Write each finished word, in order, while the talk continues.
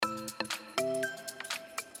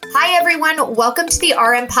Hi, everyone. Welcome to the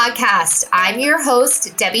RM Podcast. I'm your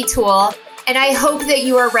host, Debbie Toole, and I hope that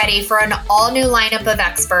you are ready for an all-new lineup of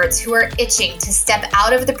experts who are itching to step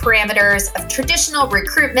out of the parameters of traditional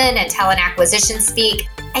recruitment and talent acquisition speak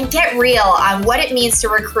and get real on what it means to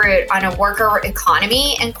recruit on a worker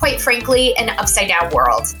economy and, quite frankly, an upside-down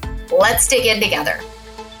world. Let's dig in together.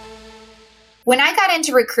 When I got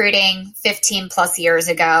into recruiting 15 plus years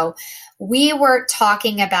ago, we were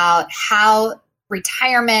talking about how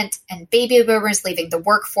retirement and baby boomers leaving the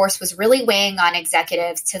workforce was really weighing on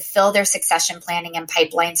executives to fill their succession planning and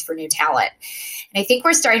pipelines for new talent. And I think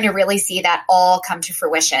we're starting to really see that all come to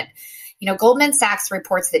fruition. Goldman Sachs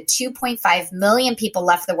reports that 2.5 million people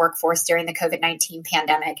left the workforce during the COVID-19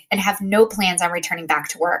 pandemic and have no plans on returning back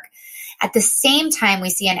to work. At the same time, we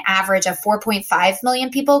see an average of 4.5 million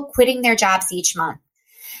people quitting their jobs each month.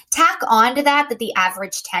 Tack on to that the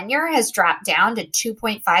average tenure has dropped down to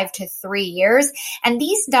 2.5 to 3 years, and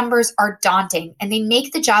these numbers are daunting, and they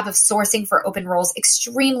make the job of sourcing for open roles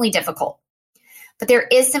extremely difficult. But there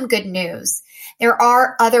is some good news. There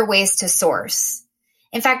are other ways to source.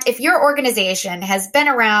 In fact, if your organization has been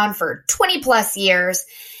around for 20 plus years,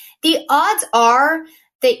 the odds are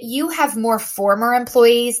that you have more former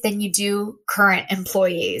employees than you do current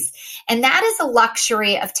employees. And that is a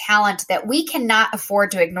luxury of talent that we cannot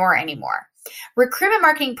afford to ignore anymore. Recruitment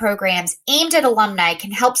marketing programs aimed at alumni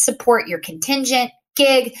can help support your contingent,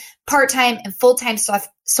 gig, part-time, and full-time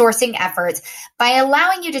sourcing efforts by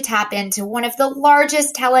allowing you to tap into one of the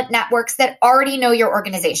largest talent networks that already know your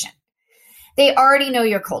organization. They already know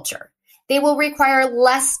your culture. They will require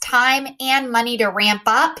less time and money to ramp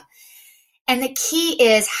up. And the key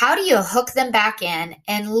is, how do you hook them back in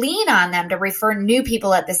and lean on them to refer new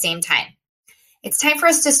people at the same time? It's time for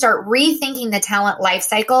us to start rethinking the talent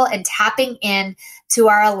lifecycle and tapping in to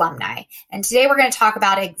our alumni. And today we're going to talk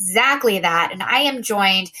about exactly that. And I am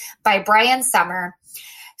joined by Brian Sommer,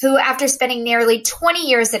 who, after spending nearly 20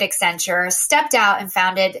 years at Accenture, stepped out and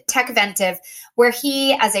founded TechVentive, where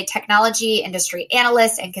he, as a technology industry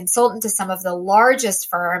analyst and consultant to some of the largest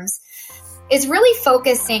firms, is really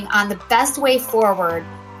focusing on the best way forward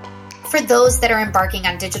for those that are embarking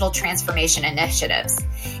on digital transformation initiatives.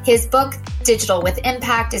 His book, Digital with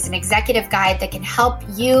Impact, is an executive guide that can help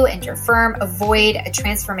you and your firm avoid a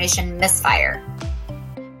transformation misfire.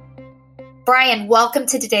 Brian, welcome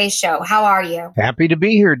to today's show. How are you? Happy to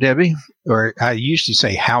be here, Debbie. Or I usually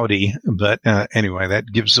say howdy, but anyway, that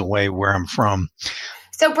gives away where I'm from.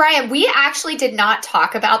 So, Brian, we actually did not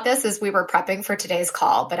talk about this as we were prepping for today's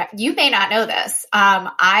call, but you may not know this.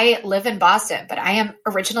 I live in Boston, but I am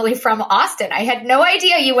originally from Austin. I had no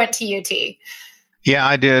idea you went to UT. Yeah,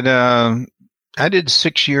 I did. I did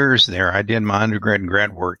 6 years there. I did my undergrad and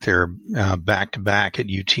grad work there back to back at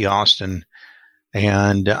UT Austin.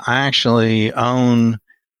 And I actually own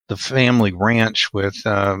the family ranch with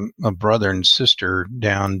a brother and sister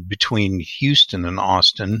down between Houston and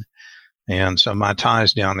Austin. And so my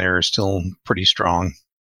ties down there are still pretty strong.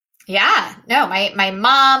 Yeah, no, my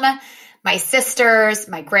mom, my sisters,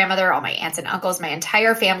 my grandmother, all my aunts and uncles, my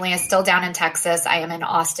entire family is still down in Texas. I am in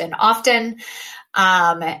Austin often.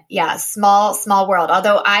 Small world.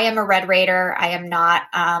 Although I am a Red Raider, I am not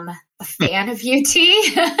a fan of UT.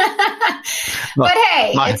 But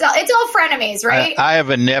hey, it's all frenemies, right? I have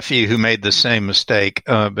a nephew who made the same mistake.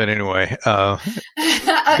 But anyway,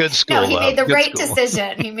 good school. No, he made the right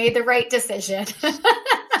decision. He made the right decision.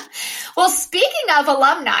 Well, speaking of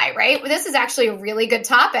alumni, right? This is actually a really good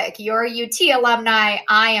topic. You're a UT alumni.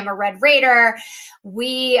 I am a Red Raider.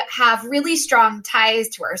 We have really strong ties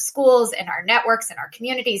to our schools and our networks and our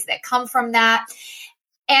communities that come from that.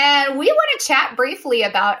 And we want to chat briefly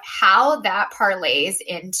about how that parlays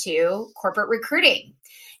into corporate recruiting.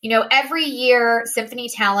 Every year, Symphony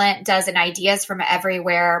Talent does an Ideas from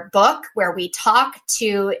Everywhere book where we talk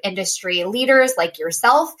to industry leaders like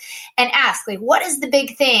yourself and ask, what is the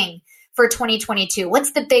big thing for 2022?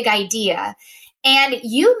 What's the big idea? And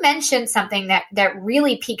you mentioned something that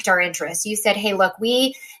really piqued our interest. You said, hey, look,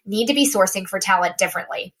 we need to be sourcing for talent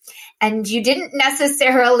differently. And you didn't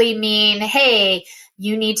necessarily mean, hey,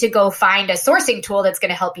 you need to go find a sourcing tool that's going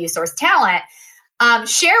to help you source talent.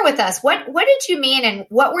 Share with us, what did you mean and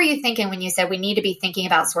what were you thinking when you said we need to be thinking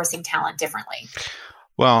about sourcing talent differently?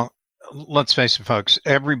 Well, let's face it, folks,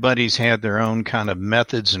 everybody's had their own kind of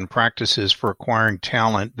methods and practices for acquiring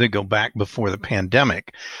talent that go back before the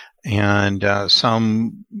pandemic. And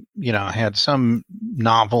some, had some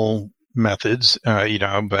novel methods,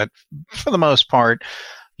 but for the most part,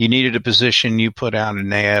 you needed a position, you put out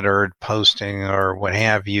an ad or a posting or what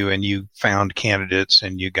have you, and you found candidates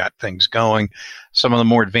and you got things going. Some of the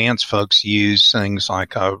more advanced folks use things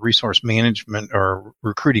like resource management or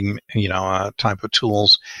recruiting, type of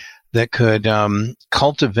tools that could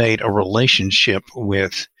cultivate a relationship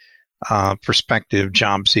with prospective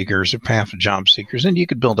job seekers or path job seekers, and you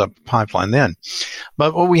could build up a pipeline then.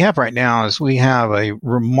 But what we have right now is we have a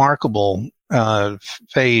remarkable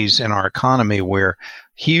phase in our economy where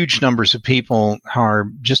huge numbers of people are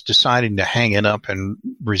just deciding to hang it up and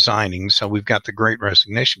resigning. So we've got the Great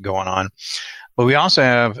Resignation going on. But we also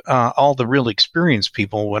have all the really experienced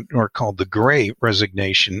people, what are called the Gray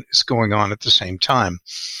Resignation, is going on at the same time.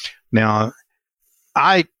 Now,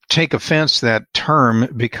 I take offense to that term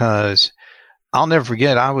because I'll never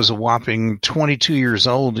forget, I was a whopping 22 years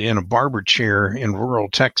old in a barber chair in rural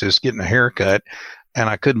Texas getting a haircut, and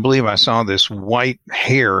I couldn't believe I saw this white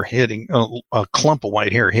hair hitting, a clump of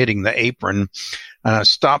white hair hitting the apron. And I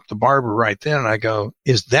stopped the barber right then, and I go,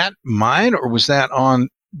 is that mine, or was that on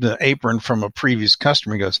the apron from a previous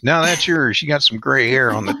customer? He goes, no, that's yours. You got some gray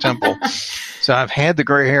hair on the temple. So I've had the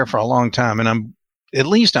gray hair for a long time, and at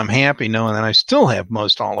least I'm happy knowing that I still have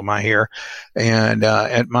most all of my hair, and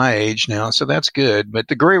at my age now, so that's good. But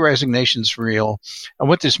the Gray Resignation's real, and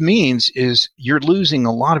what this means is you're losing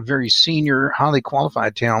a lot of very senior, highly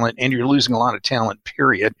qualified talent, and you're losing a lot of talent.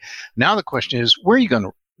 Period. Now the question is, where are you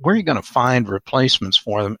going to find replacements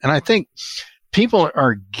for them? And I think people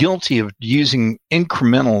are guilty of using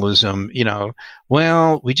incrementalism.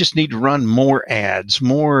 Well, we just need to run more ads,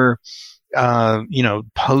 more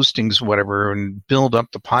postings, whatever, and build up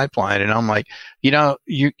the pipeline. And I'm like, you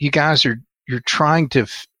guys you're trying to,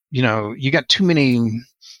 you got too many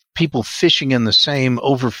people fishing in the same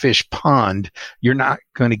overfished pond. You're not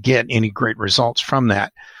going to get any great results from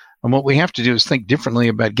that. And what we have to do is think differently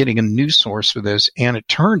about getting a new source for this. And it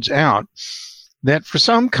turns out that for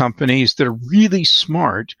some companies that are really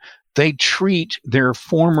smart, they treat their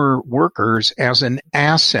former workers as an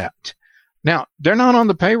asset. Now, they're not on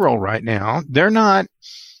the payroll right now. They're not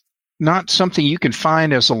something you can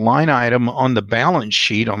find as a line item on the balance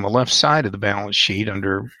sheet, on the left side of the balance sheet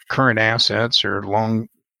under current assets or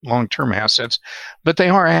long-term assets, but they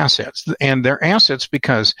are assets. And they're assets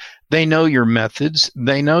because they know your methods,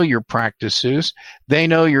 they know your practices, they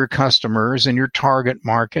know your customers and your target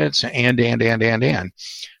markets, and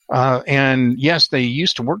yes, they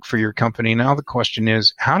used to work for your company. Now the question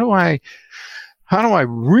is, how do I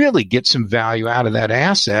really get some value out of that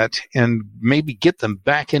asset and maybe get them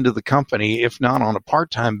back into the company, if not on a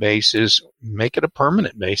part-time basis, make it a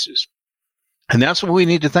permanent basis? And that's what we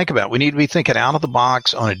need to think about. We need to be thinking out of the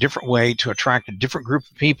box on a different way to attract a different group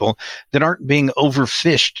of people that aren't being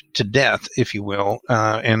overfished to death, if you will,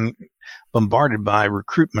 and bombarded by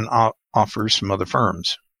recruitment offers from other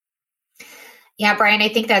firms. Yeah, Brian, I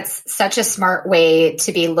think that's such a smart way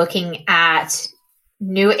to be looking at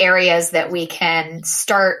new areas that we can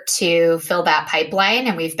start to fill that pipeline.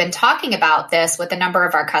 And we've been talking about this with a number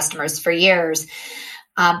of our customers for years,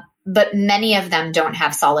 but many of them don't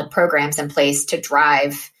have solid programs in place to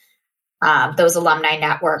drive those alumni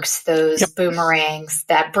networks, those boomerangs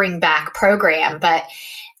that bring back program. But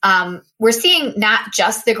we're seeing not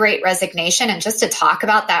just the Great Resignation. And just to talk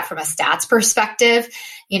about that from a stats perspective,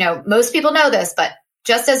 most people know this, but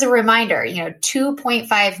just as a reminder,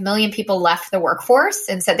 2.5 million people left the workforce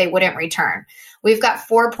and said they wouldn't return. We've got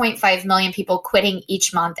 4.5 million people quitting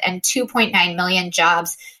each month and 2.9 million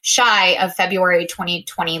jobs shy of February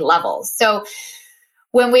 2020 levels. So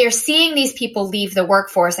when we are seeing these people leave the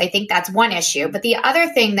workforce, I think that's one issue. But the other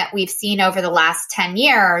thing that we've seen over the last 10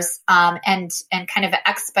 years and kind of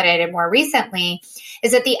expedited more recently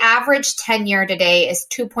is that the average tenure today is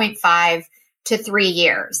 2.5 to 3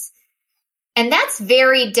 years. And that's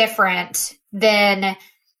very different than,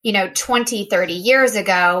 20, 30 years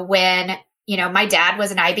ago when, my dad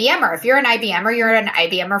was an IBMer. If you're an IBMer, you're an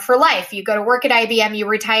IBMer for life. You go to work at IBM, you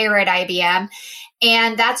retire at IBM.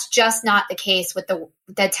 And that's just not the case with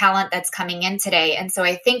the talent that's coming in today. And so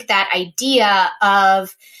I think that idea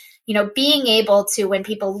of, being able to, when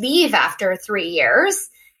people leave after 3 years,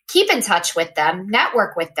 keep in touch with them,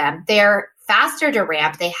 network with them. They're faster to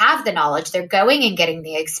ramp. They have the knowledge. They're going and getting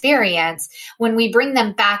the experience. When we bring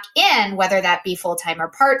them back in, whether that be full-time or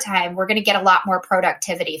part-time, we're going to get a lot more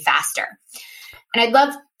productivity faster. And I'd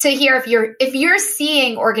love to hear if you're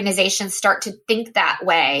seeing organizations start to think that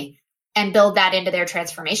way and build that into their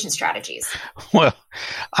transformation strategies. Well,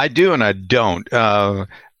 I do and I don't.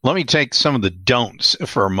 Let me take some of the don'ts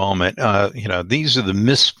for a moment. These are the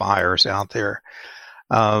misfires out there.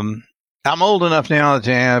 I'm old enough now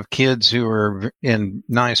to have kids who are in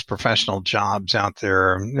nice professional jobs out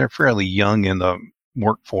there. They're fairly young in the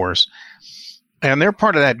workforce. And they're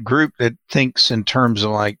part of that group that thinks in terms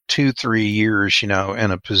of like 2-3 years, in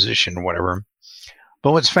a position or whatever.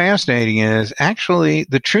 But what's fascinating is actually,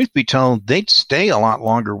 the truth be told, they'd stay a lot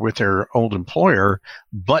longer with their old employer,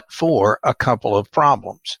 but for a couple of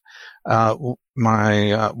problems. One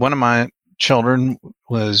of my children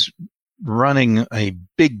was running a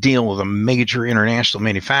big deal with a major international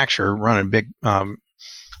manufacturer, running a big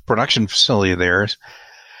production facility of theirs,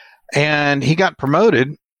 and he got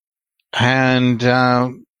promoted, and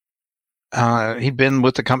he'd been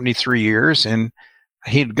with the company 3 years, and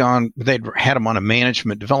they'd had him on a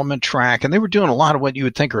management development track, and they were doing a lot of what you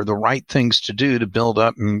would think are the right things to do to build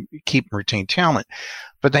up and keep and retain talent.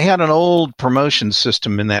 But they had an old promotion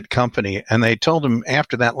system in that company, and they told him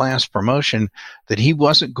after that last promotion that he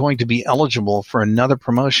wasn't going to be eligible for another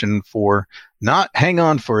promotion for hang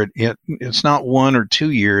on for it. It's not 1 or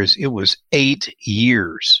 2 years. It was 8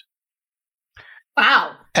 years.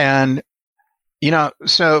 Wow. And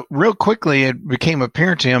so real quickly, it became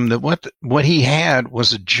apparent to him that what he had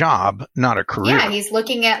was a job, not a career. Yeah, he's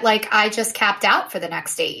looking at I just capped out for the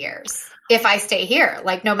next 8 years. If I stay here,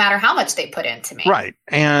 no matter how much they put into me. Right.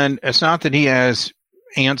 And it's not that he has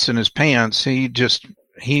ants in his pants. He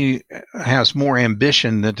has more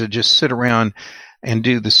ambition than to just sit around and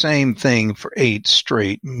do the same thing for 8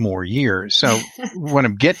 straight more years. So what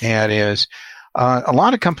I'm getting at is, a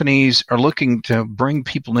lot of companies are looking to bring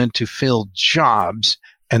people in to fill jobs,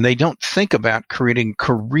 and they don't think about creating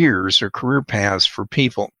careers or career paths for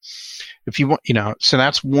people. If you want, so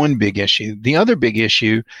that's one big issue. The other big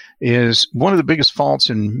issue is one of the biggest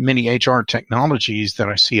faults in many HR technologies that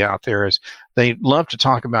I see out there is they love to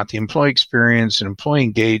talk about the employee experience and employee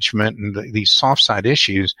engagement and these soft side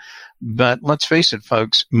issues. But let's face it,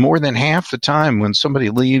 folks, more than half the time when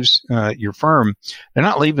somebody leaves your firm, they're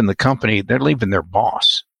not leaving the company, they're leaving their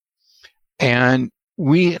boss. And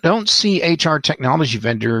we don't see HR technology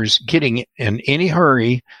vendors getting in any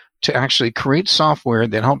hurry to actually create software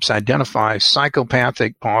that helps identify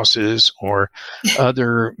psychopathic bosses or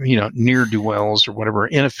other, ne'er-do-wells or whatever,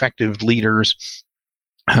 ineffective leaders,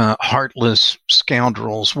 heartless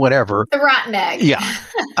scoundrels, whatever. The rotten egg. Yeah.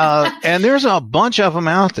 And there's a bunch of them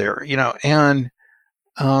out there, and,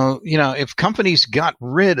 if companies got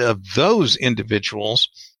rid of those individuals,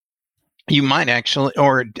 you might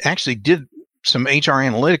actually did some HR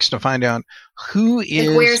analytics to find out who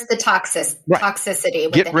is. Where's the toxicity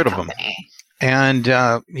within get rid the of company. And,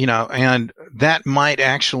 and that might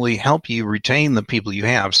actually help you retain the people you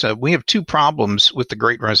have. So we have 2 problems with the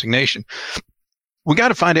Great Resignation. We got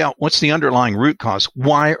to find out what's the underlying root cause.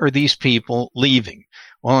 Why are these people leaving?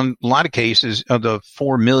 Well, in a lot of cases of the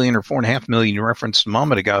 4 million or 4.5 million you referenced a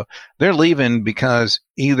moment ago, they're leaving because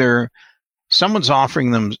either someone's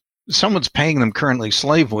paying them currently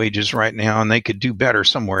slave wages right now and they could do better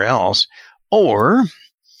somewhere else, or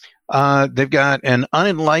they've got an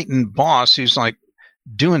unenlightened boss who's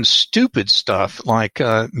doing stupid stuff,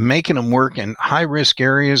 making them work in high risk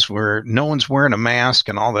areas where no one's wearing a mask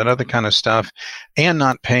and all that other kind of stuff, and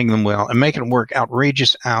not paying them well, and making them work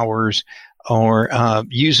outrageous hours, or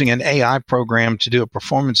using an AI program to do a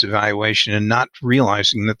performance evaluation and not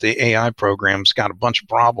realizing that the AI program's got a bunch of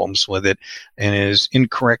problems with it and is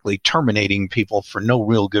incorrectly terminating people for no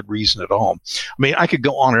real good reason at all. I mean, I could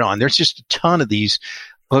go on and on. There's just a ton of these,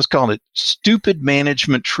 let's call it stupid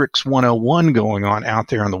management tricks 101 going on out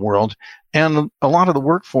there in the world. And a lot of the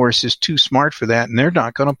workforce is too smart for that, and they're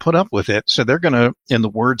not going to put up with it. So they're going to, in the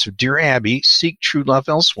words of Dear Abby, seek true love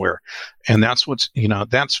elsewhere. And that's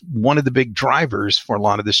that's one of the big drivers for a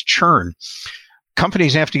lot of this churn.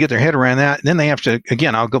 Companies have to get their head around that. And then they have to,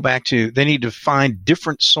 again, I'll go back to, they need to find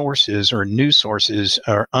different sources or new sources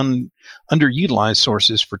or underutilized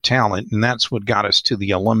sources for talent. And that's what got us to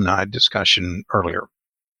the alumni discussion earlier.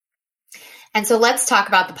 And so let's talk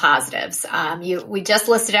about the positives. We just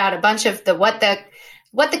listed out a bunch of what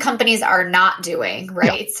the companies are not doing,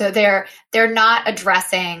 right? Yeah. So they're not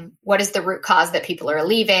addressing what is the root cause that people are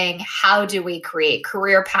leaving. How do we create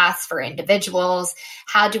career paths for individuals?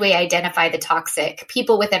 How do we identify the toxic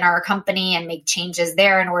people within our company and make changes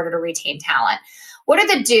there in order to retain talent? What are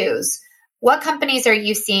the do's? What companies are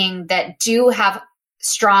you seeing that do have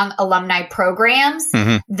strong alumni programs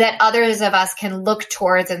that others of us can look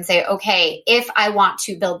towards and say, okay, if I want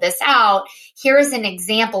to build this out, here's an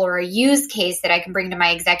example or a use case that I can bring to my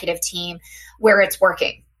executive team where it's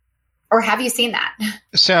working? Or have you seen that?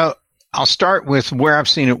 So I'll start with where I've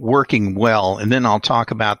seen it working well, and then I'll talk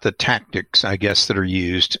about the tactics, I guess, that are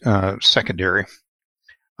used secondary.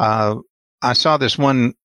 I saw this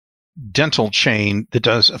one dental chain that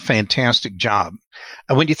does a fantastic job.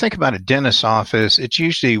 And when you think about a dentist's office, it's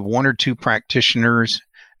usually one or two practitioners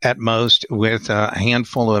at most, with a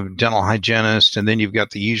handful of dental hygienists, and then you've got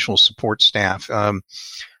the usual support staff,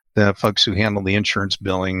 the folks who handle the insurance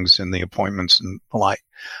billings and the appointments and the like.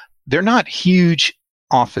 They're not huge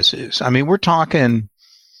offices. I mean, we're talking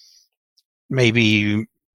maybe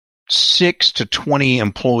 6 to 20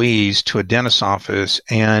 employees to a dentist's office,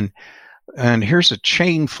 and here's a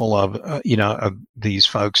chain full of of these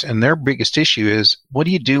folks, and their biggest issue is, what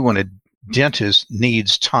do you do when a dentist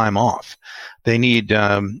needs time off? They need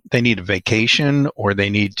a vacation, or they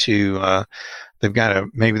need to they've got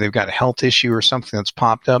a health issue or something that's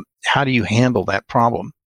popped up. How do you handle that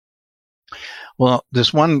problem? Well,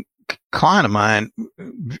 this one client of mine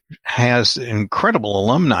has an incredible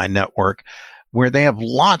alumni network where they have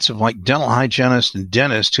lots of like dental hygienists and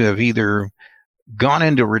dentists who have either gone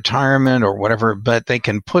into retirement or whatever, but they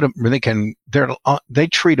can put them, they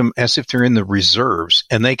treat them as if they're in the reserves,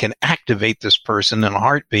 and they can activate this person in a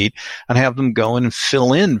heartbeat and have them go in and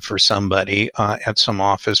fill in for somebody at some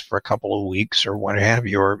office for a couple of weeks or what have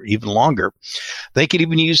you, or even longer. They could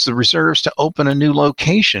even use the reserves to open a new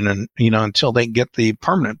location, and until they get the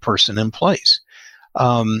permanent person in place.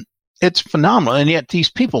 It's phenomenal, and yet these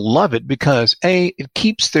people love it because it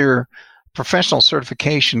keeps their professional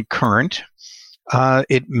certification current.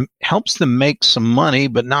 It helps them make some money,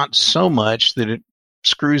 but not so much that it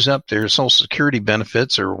screws up their Social Security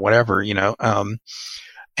benefits or whatever, they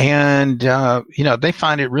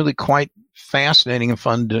find it really quite fascinating and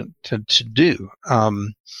fun to do.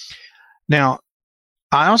 Now,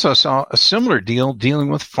 I also saw a similar deal dealing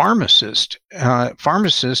with pharmacists.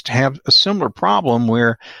 Pharmacists have a similar problem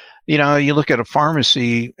where, you look at a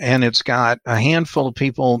pharmacy and it's got a handful of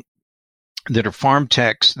people that are farm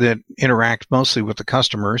techs that interact mostly with the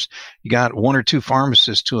customers. You got one or two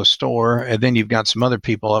pharmacists to a store, and then you've got some other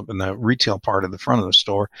people up in the retail part of the front of the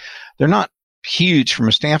store. They're not huge from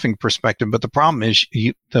a staffing perspective, but the problem is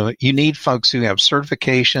you need folks who have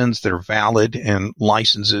certifications that are valid and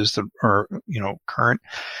licenses that are, current,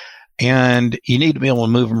 and you need to be able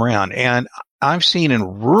to move them around. And I've seen in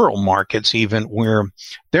rural markets even where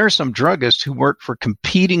there are some druggists who work for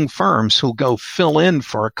competing firms who'll go fill in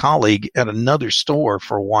for a colleague at another store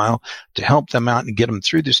for a while to help them out and get them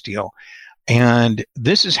through this deal. And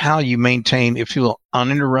this is how you maintain, if you will,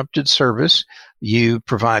 uninterrupted service. You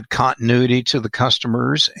provide continuity to the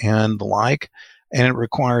customers and the like, and it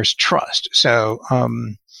requires trust. So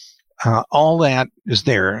all that is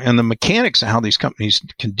there. And the mechanics of how these companies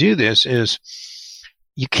can do this is,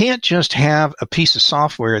 you can't just have a piece of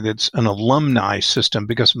software that's an alumni system,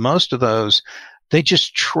 because most of those, they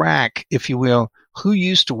just track, if you will, who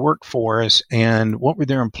used to work for us and what were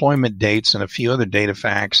their employment dates and a few other data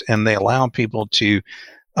facts, and they allow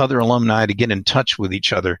other alumni to get in touch with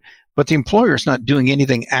each other. But the employer is not doing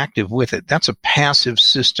anything active with it. That's a passive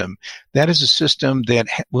system. That is a system that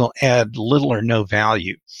will add little or no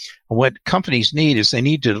value. What companies need is they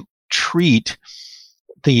need to treat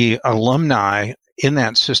the alumni in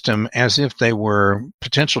that system as if they were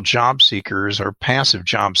potential job seekers or passive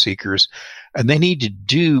job seekers. And they need to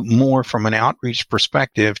do more from an outreach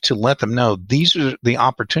perspective to let them know these are the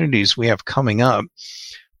opportunities we have coming up.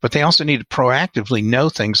 But they also need to proactively know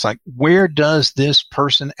things like, where does this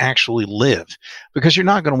person actually live? Because you're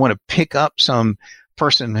not going to want to pick up some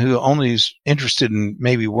person who only is interested in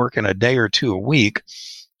maybe working a day or two a week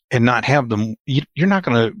and not have them. You're not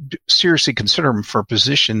going to seriously consider them for a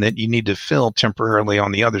position that you need to fill temporarily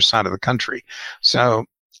on the other side of the country. So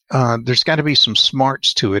there's got to be some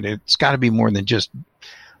smarts to it. It's got to be more than just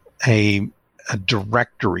a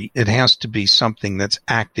directory. It has to be something that's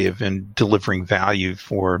active and delivering value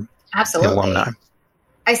for the alumni.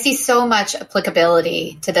 I see so much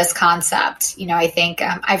applicability to this concept. I think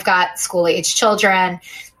I've got school-age children.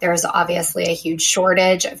 There's obviously a huge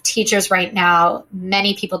shortage of teachers right now.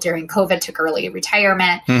 Many people during COVID took early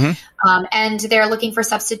retirement, and they're looking for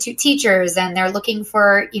substitute teachers, and they're looking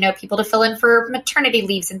for, people to fill in for maternity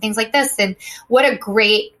leaves and things like this. And what a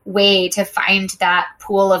great way to find that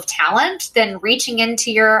pool of talent than reaching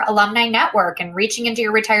into your alumni network and reaching into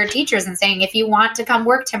your retired teachers and saying, if you want to come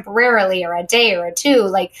work temporarily or a day or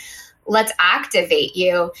two, let's activate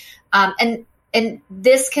you. And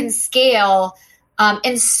this can scale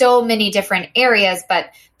in so many different areas.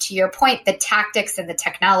 But to your point, the tactics and the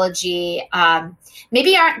technology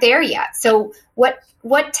maybe aren't there yet. So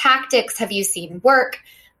what tactics have you seen work,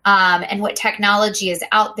 and what technology is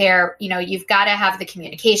out there? You've got to have the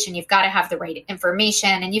communication, you've got to have the right information,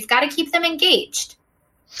 and you've got to keep them engaged.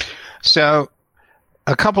 So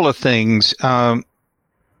a couple of things.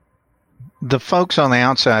 the folks on the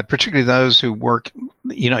outside, particularly those who work,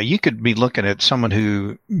 you could be looking at someone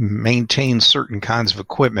who maintains certain kinds of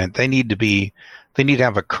equipment. They need to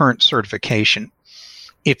have a current certification.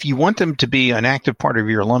 If you want them to be an active part of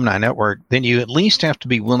your alumni network, then you at least have to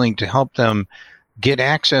be willing to help them get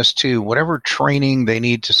access to whatever training they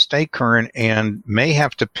need to stay current, and may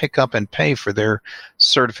have to pick up and pay for their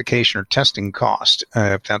certification or testing cost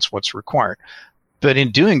if that's what's required. But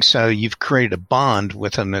in doing so, you've created a bond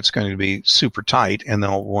with them that's going to be super tight, and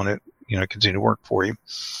they'll want to continue to work for you.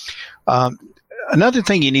 Another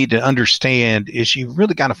thing you need to understand is you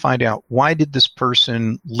really got to find out, why did this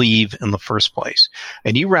person leave in the first place?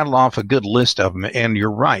 And you rattled off a good list of them, and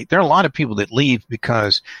you're right. There are a lot of people that leave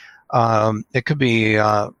because it could be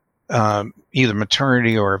either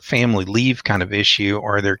maternity or a family leave kind of issue,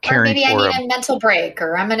 or they're caring for. Or maybe I need a mental break,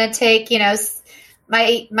 or I'm going to take, guess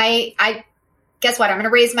what? I'm going to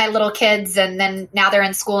raise my little kids, and then now they're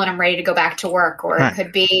in school and I'm ready to go back to work. Or It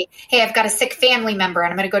could be, hey, I've got a sick family member and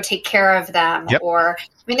I'm going to go take care of them. Yep. Or,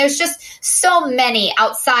 there's just so many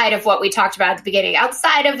outside of what we talked about at the beginning,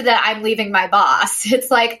 outside of the I'm leaving my boss. It's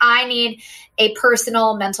like, I need a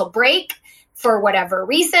personal mental break for whatever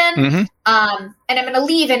reason. Mm-hmm. And I'm going to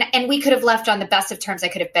leave. And we could have left on the best of terms. I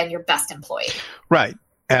could have been your best employee. Right.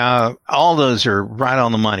 All those are right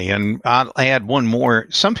on the money. And I'll add one more.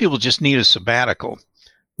 Some people just need a sabbatical.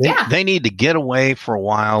 They need to get away for a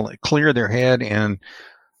while, clear their head, and,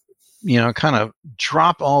 kind of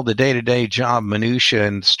drop all the day-to-day job minutia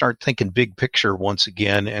and start thinking big picture once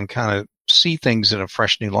again, and kind of see things in a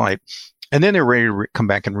fresh new light. And then they're ready to come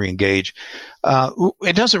back and reengage. I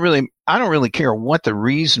don't really care what the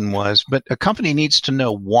reason was, but a company needs to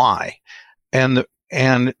know why. And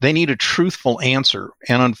they need a truthful answer.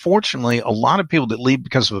 And unfortunately, a lot of people that leave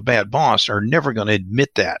because of a bad boss are never going to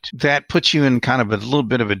admit that. That puts you in kind of a little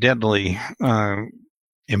bit of a deadly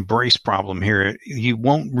embrace problem here. You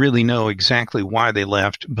won't really know exactly why they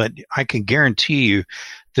left, but I can guarantee you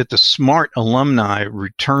that the smart alumni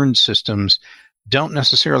return systems don't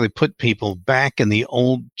necessarily put people back in the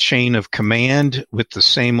old chain of command with the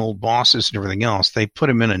same old bosses and everything else. They put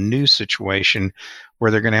them in a new situation where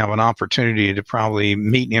they're going to have an opportunity to probably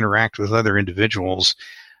meet and interact with other individuals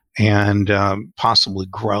and possibly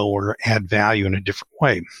grow or add value in a different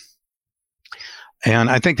way. And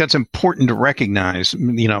I think that's important to recognize.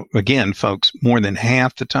 Again, folks, more than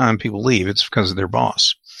half the time people leave, it's because of their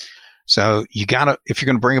boss. So if you're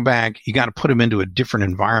going to bring them back, you got to put them into a different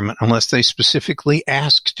environment, unless they specifically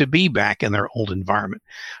ask to be back in their old environment.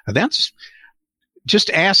 Now just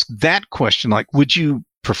ask that question, like, would you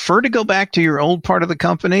prefer to go back to your old part of the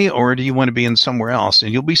company, or do you want to be in somewhere else?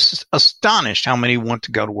 And you'll be astonished how many want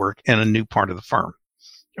to go to work in a new part of the firm,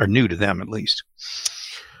 or new to them at least.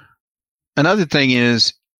 Another thing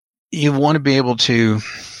is, you want to be able to,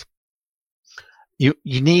 you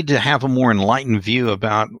need to have a more enlightened view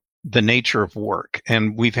about the nature of work.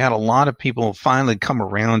 And we've had a lot of people finally come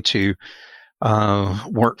around to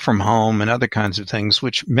work from home and other kinds of things,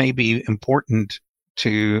 which may be important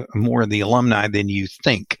to more of the alumni than you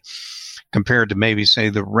think, compared to maybe, say,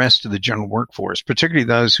 the rest of the general workforce, particularly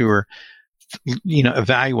those who are,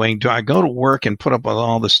 evaluating, do I go to work and put up with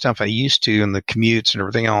all the stuff I used to and the commutes and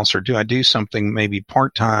everything else, or do I do something maybe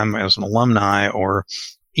part-time as an alumni, or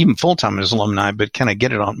even full-time as alumni, but can I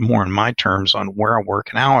get it on more on my terms on where I work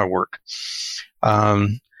and how I work?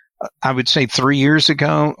 I would say 3 years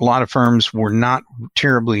ago, a lot of firms were not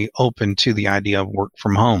terribly open to the idea of work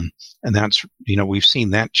from home. And that's, we've seen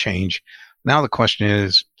that change. Now the question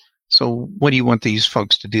is, so what do you want these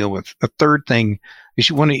folks to deal with? The third thing is,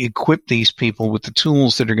 you want to equip these people with the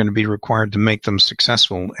tools that are going to be required to make them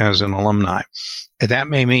successful as an alumni. And that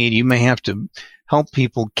may mean you may have to help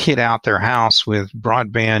people kit out their house with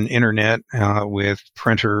broadband internet, with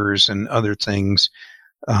printers and other things,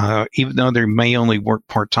 even though they may only work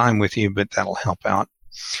part-time with you, but that'll help out.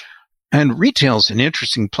 And retail is an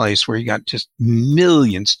interesting place where you got just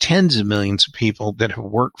millions, tens of millions of people that have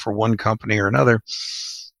worked for one company or another,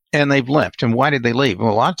 and they've left. And why did they leave?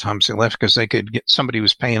 Well, a lot of times they left because they could get, somebody who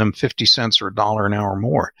was paying them 50 cents or $1 an hour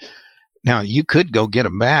more. Now, you could go get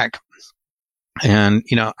them back. And,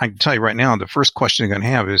 I can tell you right now, the first question they're going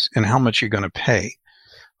to have is, and how much you're going to pay?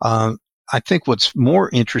 I think what's more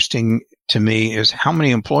interesting to me is how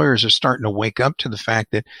many employers are starting to wake up to the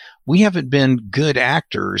fact that we haven't been good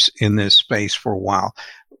actors in this space for a while.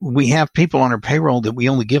 We have people on our payroll that we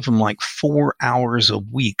only give them like 4 hours a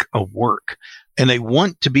week of work, and they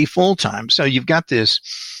want to be full-time. So you've got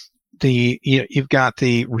you've got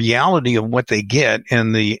the reality of what they get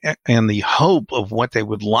and the hope of what they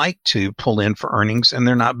would like to pull in for earnings, and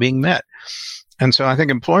they're not being met. And so I think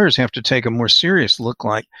employers have to take a more serious look,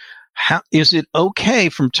 like, How is it okay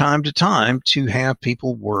from time to time to have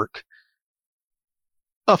people work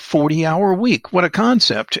a 40-hour week? What a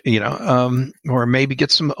concept, or maybe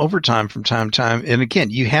get some overtime from time to time. And again,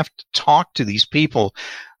 you have to talk to these people,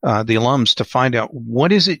 the alums, to find out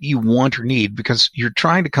what is it you want or need, because you're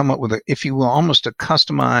trying to come up with if you will, almost a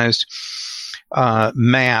customized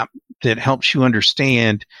map that helps you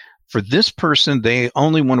understand. For this person, they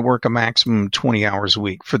only want to work a maximum 20 hours a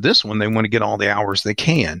week. For this one, they want to get all the hours they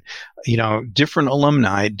can. Different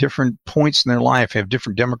alumni, different points in their life have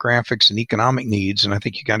different demographics and economic needs. And I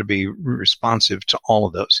think you got to be responsive to all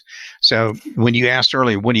of those. So when you asked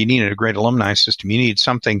earlier, what do you need in a great alumni system? You need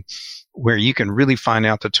something where you can really find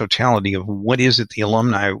out the totality of what is it the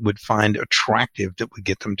alumni would find attractive that would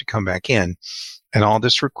get them to come back in. And all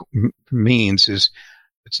this means is,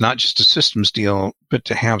 it's not just a systems deal, but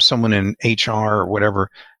to have someone in HR or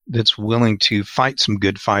whatever that's willing to fight some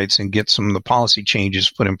good fights and get some of the policy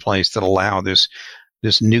changes put in place that allow this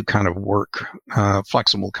new kind of work,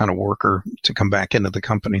 flexible kind of worker to come back into the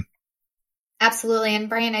company. Absolutely. And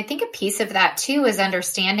Brian, I think a piece of that too is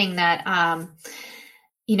understanding that,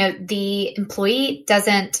 the employee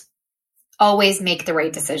doesn't always make the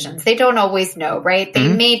right decisions. They don't always know, right?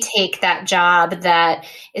 They may take that job that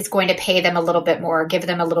is going to pay them a little bit more, give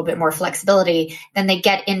them a little bit more flexibility. Then they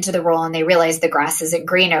get into the role and they realize the grass isn't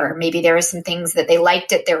greener. Maybe there are some things that they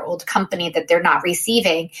liked at their old company that they're not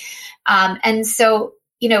receiving. And so,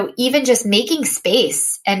 even just making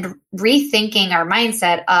space and rethinking our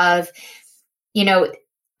mindset of,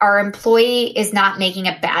 our employee is not making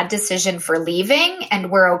a bad decision for leaving, and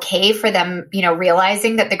we're okay for them,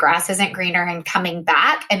 realizing that the grass isn't greener and coming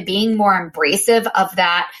back, and being more embracive of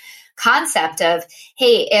that concept of,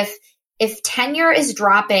 hey, if tenure is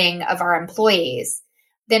dropping of our employees,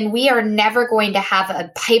 then we are never going to have a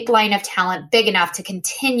pipeline of talent big enough to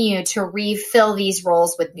continue to refill these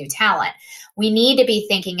roles with new talent. We need to be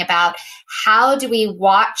thinking about, how do we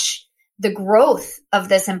watch the growth of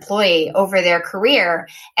this employee over their career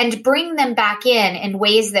and bring them back in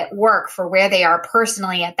ways that work for where they are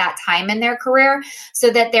personally at that time in their career,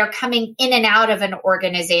 so that they're coming in and out of an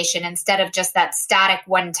organization instead of just that static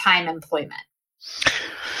one-time employment.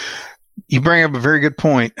 You bring up a very good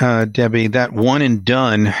point, Debbie. That one and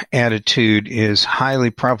done attitude is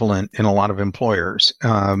highly prevalent in a lot of employers.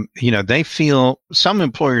 Some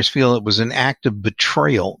employers feel it was an act of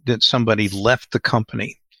betrayal that somebody left the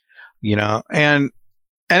company. And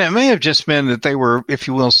it may have just been that they were, if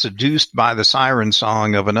you will, seduced by the siren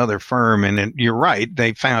song of another firm. And you're right.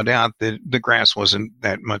 They found out that the grass wasn't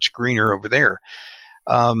that much greener over there.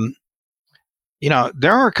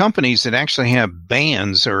 There are companies that actually have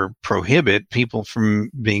bans or prohibit people from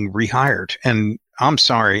being rehired. And I'm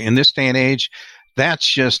sorry, in this day and age,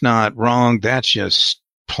 that's just not wrong. That's just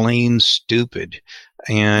plain stupid.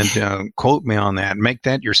 And quote me on that. Make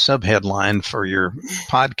that your subheadline for your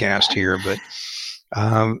podcast here. But,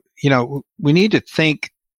 we need to think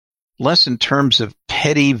less in terms of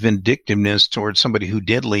petty vindictiveness towards somebody who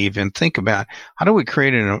did leave, and think about, how do we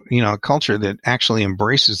create a culture that actually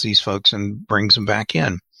embraces these folks and brings them back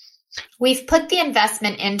in? We've put the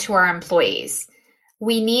investment into our employees.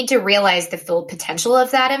 We need to realize the full potential of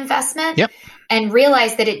that investment. Yep. And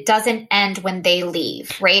realize that it doesn't end when they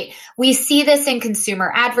leave, right? We see this in consumer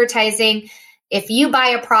advertising. If you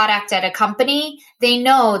buy a product at a company, they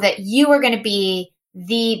know that you are going to be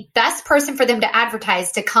the best person for them to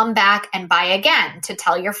advertise, to come back and buy again, to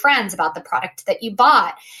tell your friends about the product that you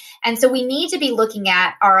bought. And so we need to be looking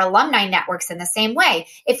at our alumni networks in the same way.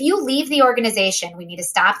 If you leave the organization, we need to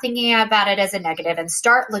stop thinking about it as a negative and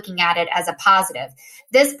start looking at it as a positive.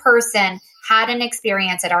 This person had an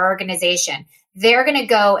experience at our organization. They're going to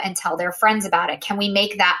go and tell their friends about it. Can we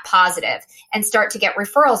make that positive and start to get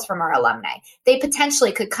referrals from our alumni? They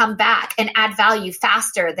potentially could come back and add value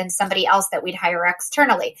faster than somebody else that we'd hire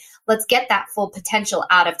externally. Let's get that full potential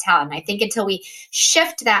out of talent. I think until we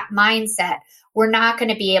shift that mindset, we're not going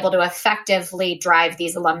to be able to effectively drive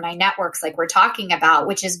these alumni networks like we're talking about,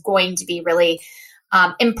 which is going to be really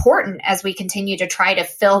important as we continue to try to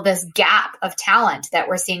fill this gap of talent that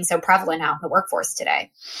we're seeing so prevalent out in the workforce today.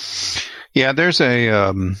 Yeah, there's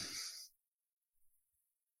I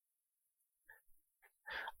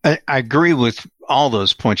agree with all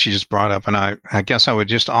those points you just brought up. And I guess I would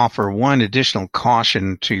just offer one additional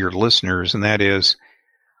caution to your listeners, and that is,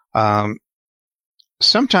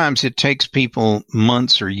 sometimes it takes people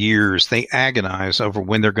months or years. They agonize over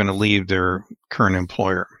when they're going to leave their current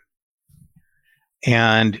employer.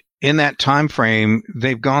 And in that time frame,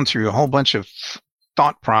 they've gone through a whole bunch of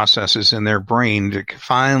thought processes in their brain to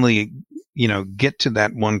finally, get to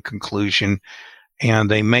that one conclusion, and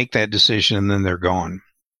they make that decision and then they're gone.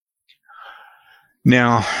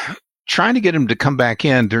 Now, trying to get them to come back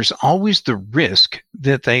in, there's always the risk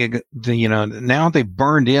that now they've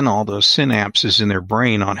burned in all those synapses in their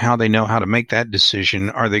brain on how they know how to make that decision.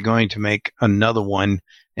 Are they going to make another one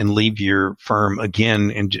and leave your firm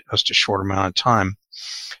again in just a short amount of time?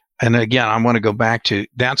 And again, I want to go back to,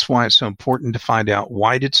 that's why it's so important to find out,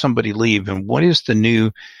 why did somebody leave and what is the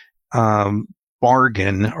new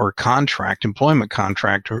bargain or contract, employment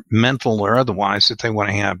contract, or mental or otherwise, that they want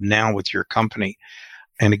to have now with your company.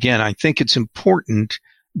 And again, I think it's important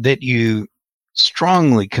that you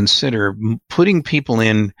strongly consider putting people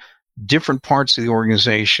in different parts of the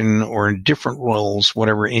organization or in different roles,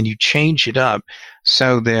 whatever, and you change it up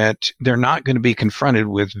so that they're not going to be confronted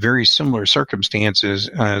with very similar circumstances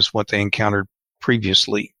as what they encountered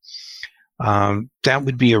previously. That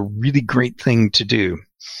would be a really great thing to do.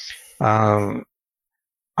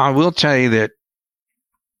 I will tell you that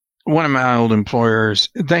one of my old employers,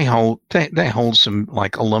 they hold some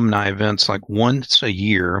like alumni events like once a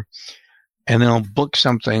year, and they'll book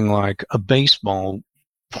something like a baseball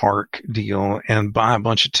park deal and buy a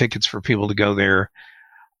bunch of tickets for people to go there.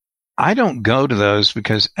 I don't go to those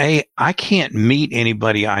because I can't meet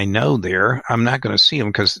anybody I know there. I'm not going to see them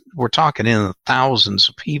because we're talking in the thousands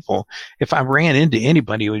of people. If I ran into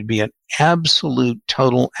anybody, it would be an absolute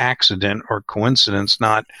total accident or coincidence,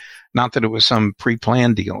 not that it was some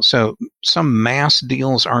pre-planned deal. So some mass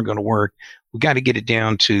deals aren't going to work. We got to get it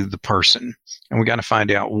down to the person, and we got to find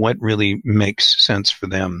out what really makes sense for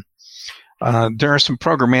them. There are some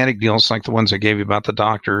programmatic deals like the ones I gave you about the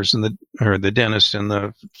doctors and the dentist and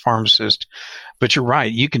the pharmacist. But you're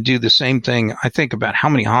right. You can do the same thing. I think about how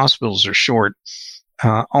many hospitals are short.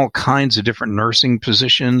 All kinds of different nursing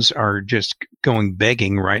positions are just going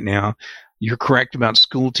begging right now. You're correct about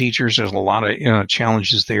school teachers. There's a lot of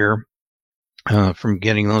challenges there from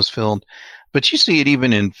getting those filled. But you see it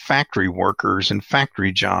even in factory workers and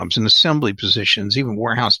factory jobs and assembly positions, even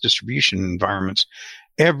warehouse distribution environments.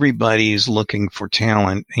 Everybody's looking for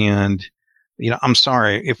talent. And, I'm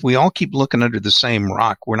sorry, if we all keep looking under the same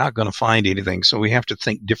rock, we're not going to find anything. So we have to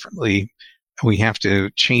think differently. We have to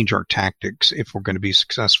change our tactics if we're going to be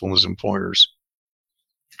successful as employers.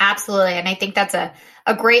 Absolutely. And I think that's a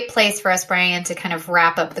great place for us, Brian, to kind of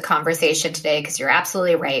wrap up the conversation today, because you're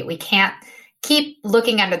absolutely right. We can't keep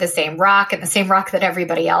looking under the same rock and the same rock that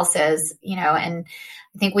everybody else is, and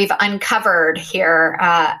I think we've uncovered here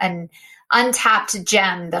an untapped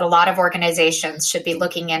gem that a lot of organizations should be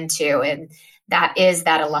looking into. And that is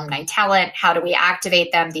that alumni talent. How do we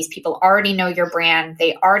activate them? These people already know your brand.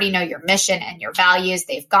 They already know your mission and your values.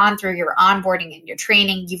 They've gone through your onboarding and your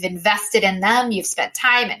training. You've invested in them. You've spent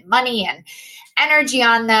time and money and energy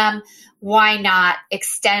on them. Why not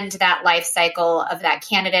extend that life cycle of that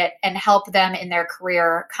candidate and help them in their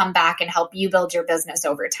career come back and help you build your business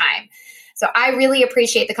over time? So I really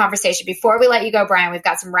appreciate the conversation. Before we let you go, Brian, we've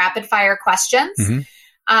got some rapid fire questions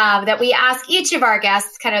that we ask each of our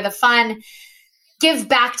guests, kind of the fun give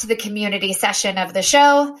back to the community session of the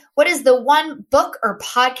show. What is the one book or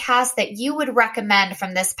podcast that you would recommend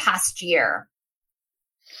from this past year?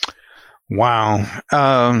 Wow.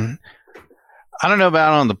 I don't know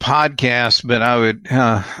about on the podcast, but I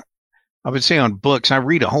would say on books. I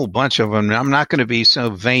read a whole bunch of them. I'm not going to be so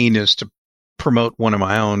vain as to promote one of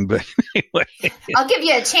my own, but anyway. I'll give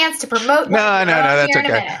you a chance to promote one. No, that's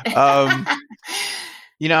okay.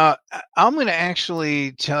 I'm going to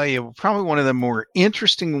actually tell you probably one of the more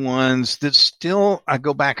interesting ones that still I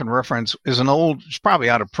go back and reference is it's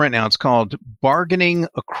probably out of print now. It's called Bargaining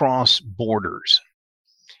Across Borders.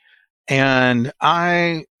 And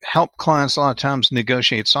I help clients a lot of times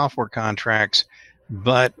negotiate software contracts,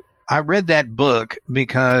 but I read that book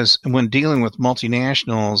because when dealing with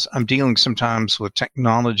multinationals, I'm dealing sometimes with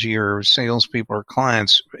technology or salespeople or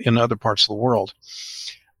clients in other parts of the world.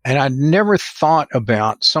 And I never thought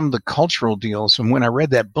about some of the cultural deals. And when I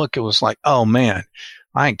read that book, it was like, oh man,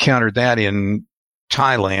 I encountered that in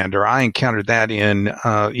Thailand, or I encountered that in,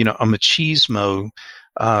 a machismo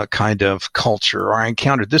kind of culture, or I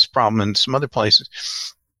encountered this problem in some other places.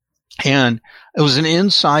 And it was an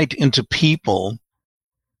insight into people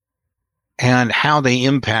and how they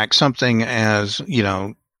impact something as,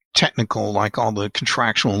 technical, like all the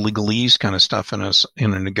contractual legalese kind of stuff in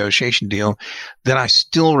a negotiation deal, that I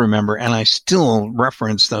still remember, and I still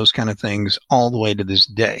reference those kind of things all the way to this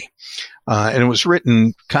day. And it was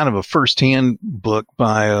written kind of a firsthand book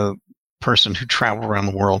by a person who traveled around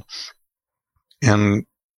the world and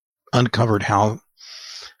uncovered how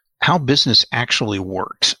business actually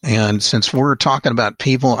works. And since we're talking about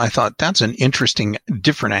people, I thought that's an interesting,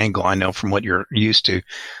 different angle, I know, from what you're used to.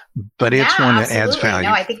 but it's one that adds value.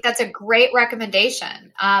 No, I think that's a great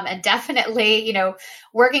recommendation. And definitely,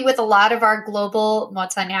 working with a lot of our global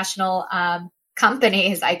multinational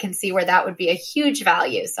companies, I can see where that would be a huge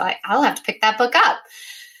value. So I'll have to pick that book up.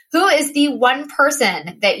 Who is the one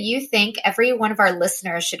person that you think every one of our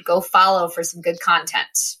listeners should go follow for some good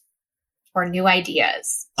content or new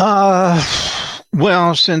ideas?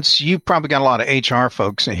 Well, since you've probably got a lot of HR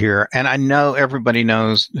folks in here, and I know everybody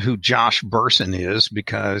knows who Josh Burson is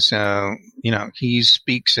because, he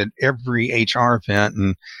speaks at every HR event,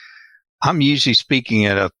 and I'm usually speaking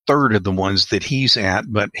at a third of the ones that he's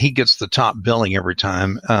at, but he gets the top billing every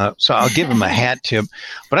time. So I'll give him a hat tip.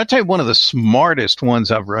 But I tell you, one of the smartest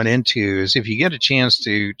ones I've run into is if you get a chance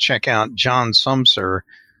to check out John Sumser.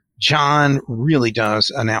 John really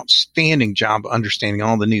does an outstanding job understanding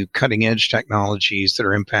all the new cutting edge technologies that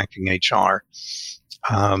are impacting HR.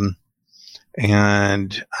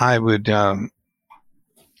 And I would, I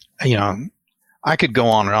could go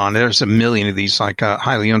on and on. There's a million of these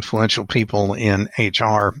highly influential people in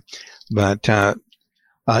HR, but,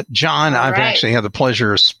 John, I've actually had the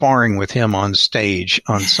pleasure of sparring with him on stage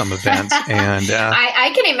on some events, and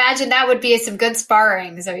I can imagine that would be some good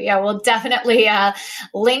sparring. So yeah, we'll definitely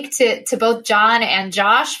link to both John and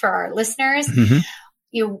Josh for our listeners. Mm-hmm.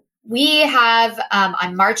 We have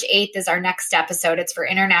on March 8th is our next episode. It's for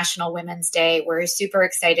International Women's Day. We're super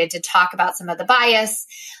excited to talk about some of the bias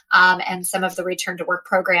and some of the return to work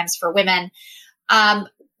programs for women. What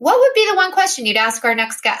would be the one question you'd ask our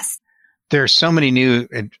next guest? There's so many new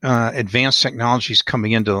advanced technologies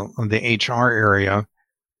coming into the HR area,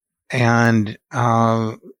 and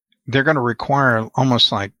they're going to require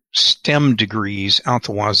almost like STEM degrees out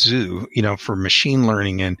the wazoo, for machine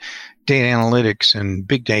learning and data analytics and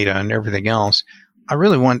big data and everything else. I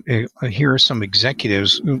really want to hear some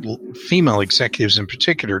executives, female executives in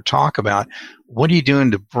particular, talk about what are you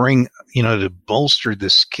doing to bring, to bolster the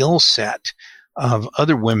skill set of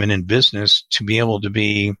other women in business to be able to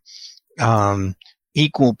be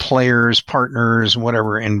equal players, partners,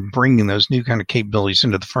 whatever, and bringing those new kind of capabilities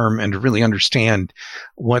into the firm and to really understand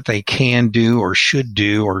what they can do or shouldn't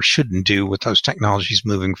do with those technologies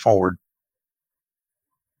moving forward.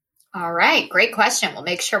 All right. Great question. We'll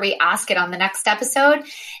make sure we ask it on the next episode.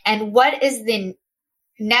 And what is the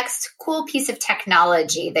next cool piece of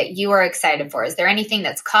technology that you are excited for? Is there anything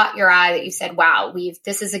that's caught your eye that you said, wow,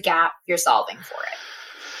 this is a gap, you're solving for it?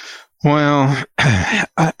 Well,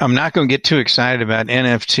 I'm not going to get too excited about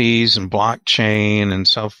NFTs and blockchain and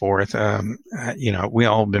so forth. We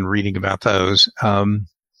all have been reading about those. I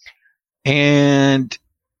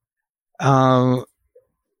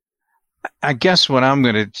guess what I'm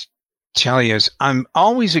going to tell you is I'm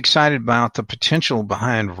always excited about the potential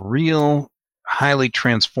behind real, highly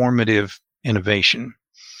transformative innovation.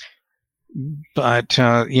 But,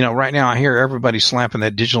 right now I hear everybody slapping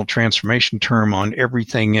that digital transformation term on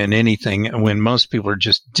everything and anything when most people are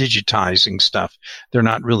just digitizing stuff. They're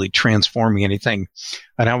not really transforming anything.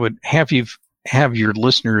 And I would have your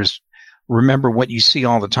listeners remember what you see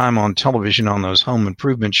all the time on television on those home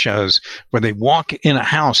improvement shows where they walk in a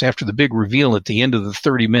house after the big reveal at the end of the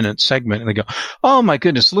 30-minute segment and they go, oh my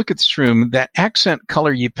goodness, look at this room. That accent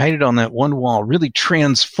color you painted on that one wall really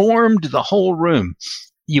transformed the whole room.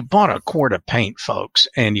 You bought a quart of paint, folks,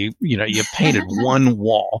 and you painted one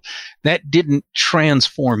wall. That didn't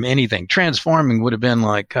transform anything. Transforming would have been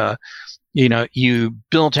like, you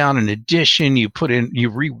built out an addition, you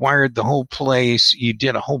rewired the whole place, you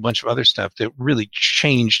did a whole bunch of other stuff that really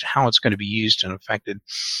changed how it's going to be used and affected.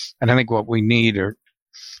 And I think what we need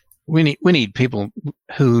we need people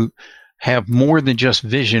who have more than just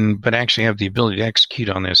vision, but actually have the ability to execute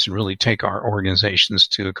on this and really take our organizations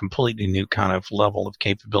to a completely new kind of level of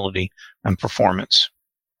capability and performance.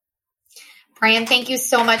 Brian, thank you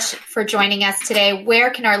so much for joining us today.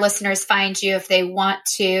 Where can our listeners find you if they want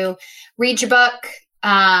to read your book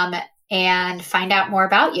and find out more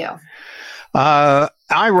about you?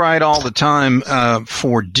 I write all the time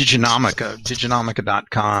for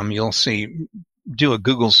Diginomica.com. You'll see, do a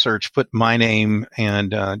Google search, put my name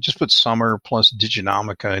and just put Summer plus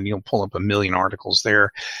Diginomica, and you'll pull up a million articles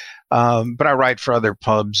there. But I write for other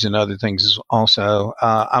pubs and other things also.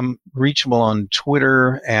 I'm reachable on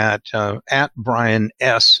Twitter at Brian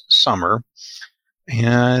S. Summer.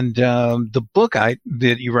 And the book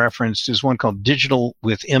that you referenced is one called Digital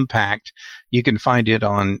with Impact. You can find it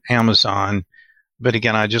on Amazon. But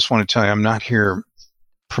again, I just want to tell you, I'm not here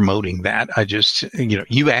promoting that. I just,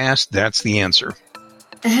 you asked, that's the answer.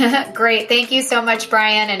 Great. Thank you so much,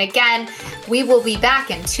 Brian. And again, we will be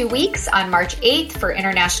back in 2 weeks on March 8th for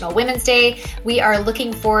International Women's Day. We are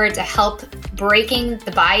looking forward to help Breaking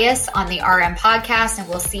the Bias on the RM podcast, and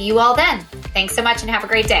we'll see you all then. Thanks so much and have a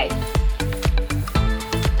great day.